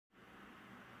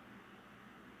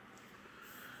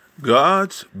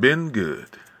God's been good.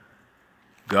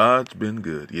 God's been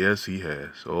good. Yes, he has.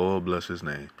 Oh, bless his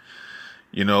name.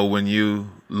 You know, when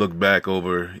you look back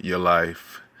over your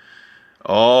life,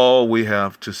 all we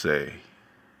have to say,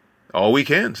 all we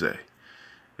can say,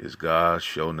 is God's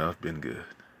sure enough been good.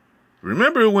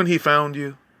 Remember when he found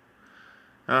you?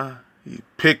 He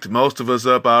picked most of us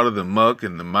up out of the muck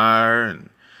and the mire, and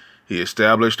he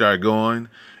established our going.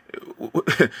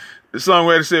 The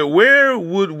songwriter said, where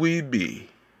would we be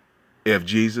if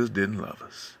Jesus didn't love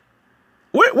us?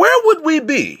 Where would we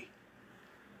be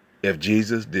if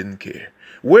Jesus didn't care?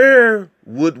 Where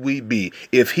would we be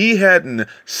if he hadn't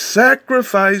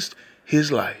sacrificed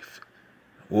his life?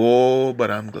 Oh, but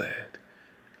I'm glad.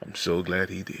 I'm so glad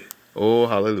he did. Oh,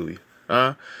 hallelujah.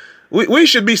 We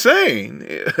should be saying,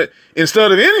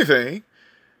 instead of anything,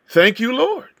 thank you,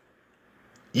 Lord.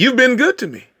 You've been good to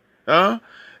me. The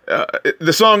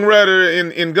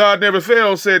songwriter in God Never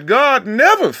Fails said, God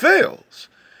never fails.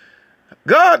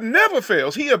 God never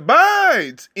fails. He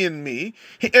abides in me,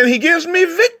 and he gives me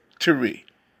victory.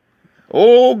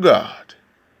 Oh, God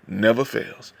never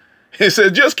fails. He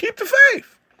said, just keep the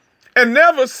faith and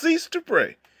never cease to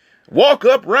pray. Walk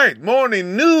upright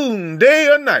morning, noon, day,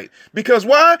 or night. Because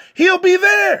why? He'll be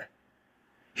there.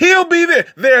 He'll be there.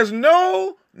 There's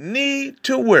no need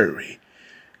to worry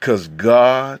because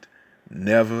God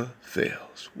never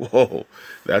fails. Whoa,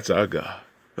 that's our God.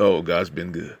 Oh, God's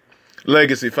been good.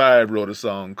 Legacy 5 wrote a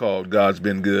song called God's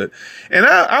Been Good. And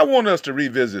I want us to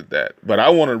revisit that, but I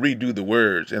want to redo the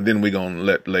words, and then we're going to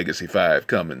let Legacy 5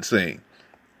 come and sing.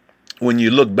 When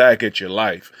you look back at your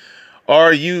life,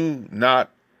 are you not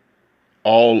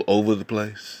all over the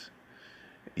place?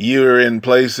 You're in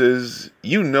places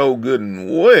you know good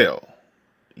and well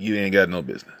you ain't got no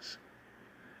business.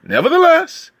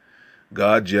 Nevertheless,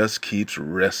 God just keeps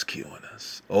rescuing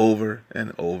us over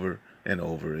and over and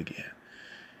over again.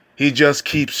 He just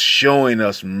keeps showing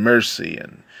us mercy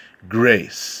and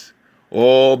grace.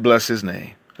 Oh, bless his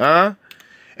name.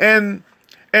 And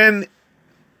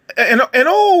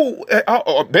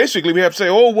basically we have to say,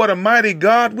 oh, what a mighty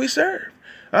God we serve.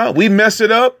 We mess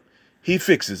it up, he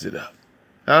fixes it up.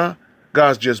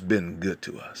 God's just been good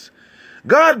to us.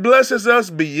 God blesses us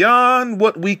beyond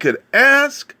what we could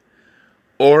ask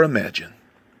or imagine.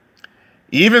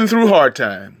 Even through hard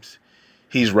times,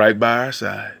 he's right by our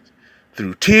side.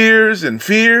 Through tears and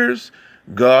fears,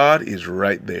 God is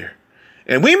right there.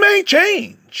 And we may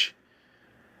change,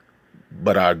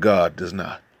 but our God does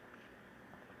not.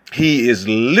 He is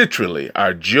literally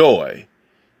our joy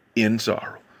in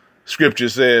sorrow. Scripture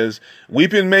says,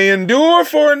 weeping may endure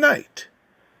for a night,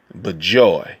 but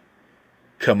joy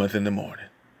cometh in the morning.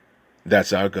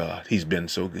 That's our God. He's been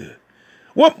so good.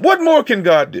 What more can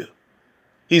God do?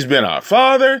 He's been our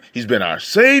Father. He's been our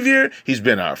Savior. He's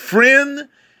been our friend.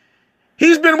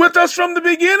 He's been with us from the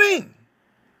beginning,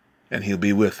 and he'll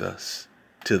be with us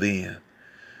to the end.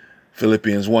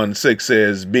 Philippians 1:6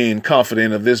 says, being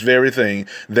confident of this very thing,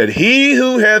 that he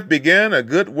who hath begun a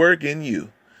good work in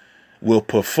you will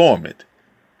perform it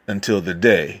until the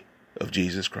day of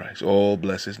Jesus Christ. Oh,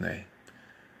 bless his name.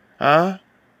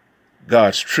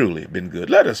 God's truly been good.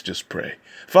 Let us just pray.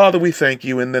 Father, we thank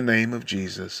you in the name of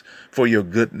Jesus for your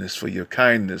goodness, for your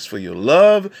kindness, for your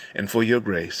love, and for your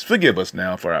grace. Forgive us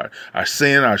now for our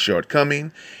sin, our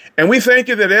shortcoming. And we thank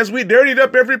you that as we dirtied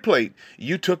up every plate,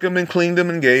 you took them and cleaned them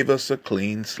and gave us a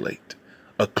clean slate,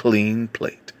 a clean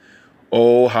plate.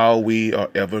 Oh, how we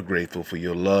are ever grateful for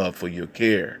your love, for your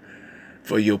care,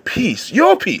 for your peace,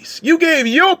 your peace. You gave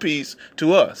your peace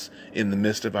to us in the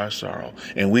midst of our sorrow.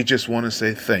 And we just want to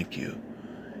say thank you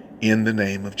in the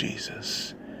name of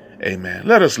Jesus. Amen.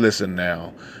 Let us listen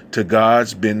now to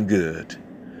God's Been Good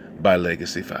by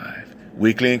Legacy 5.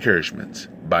 Weekly Encouragements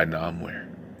by Nam Ware.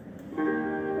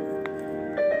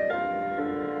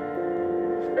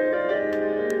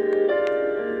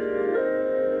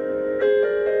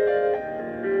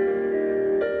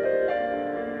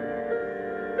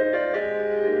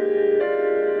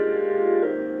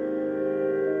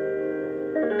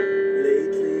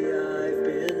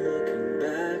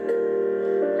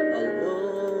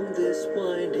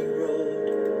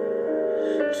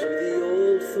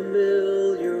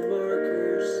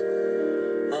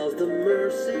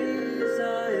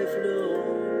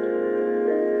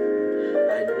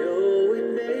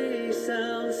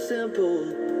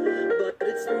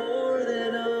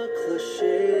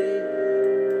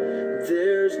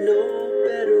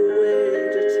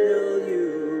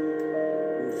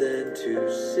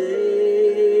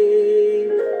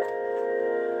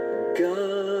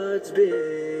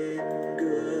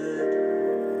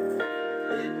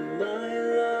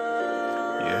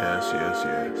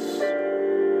 Yes.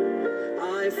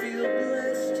 I feel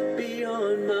blessed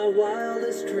beyond my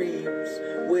wildest dreams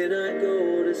when I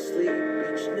go to sleep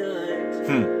each night.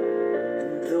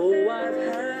 And though I've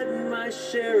had my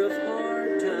share of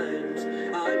hard times,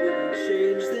 I wouldn't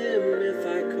change them if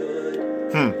I could.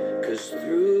 'Cause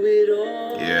through it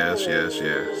all, Yes.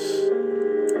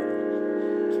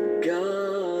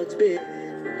 God's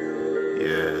been good.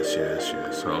 Yes.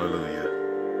 Hallelujah.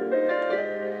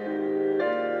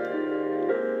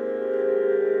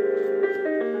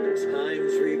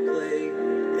 Times replay,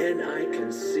 and I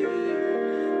can see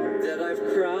that I've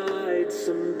cried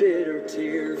some bitter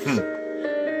tears.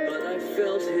 But I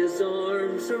felt his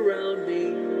arms around me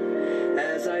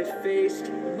as I faced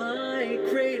my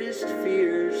greatest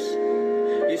fears.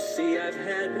 You see, I've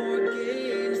had more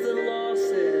gains than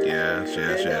losses. Yes.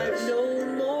 And I've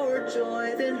known more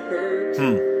joy than hurt.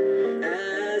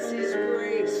 As his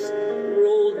grace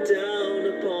rolled down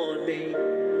upon me,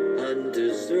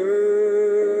 undeserved.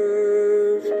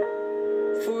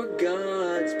 For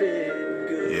God's been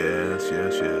good. Yes.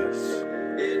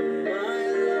 In my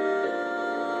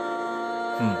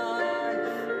life,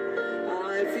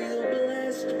 I feel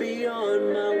blessed beyond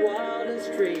my wildest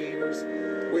dreams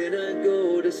when I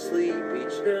go to sleep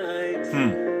each night.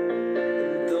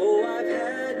 And though I've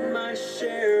had my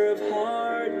share of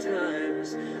hard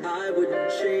times, I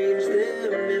wouldn't change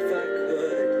them if I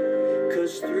could.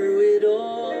 'Cause through it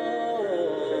all,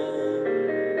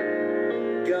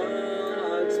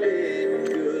 God's been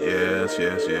good. Yes.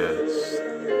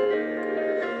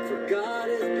 For God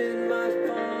has been my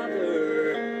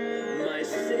Father, my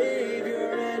Savior,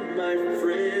 and my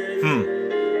friend.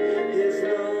 His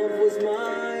love was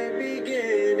my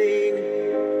beginning,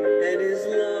 and his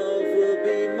love will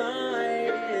be my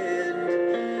end.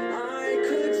 I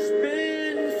could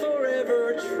spend forever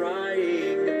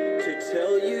trying to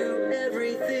tell you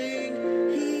everything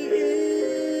he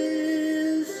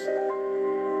is,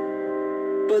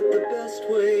 but the best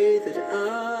way that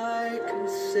I can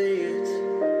say it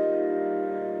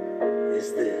is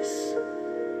this: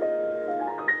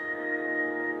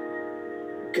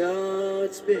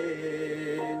 God's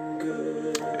been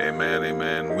good.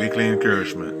 Amen. Weekly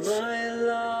encouragements My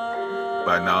life,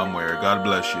 by Namware. God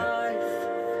bless you.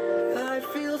 I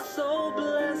feel so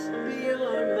blessed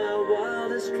beyond my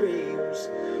wildest dreams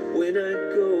when I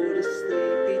go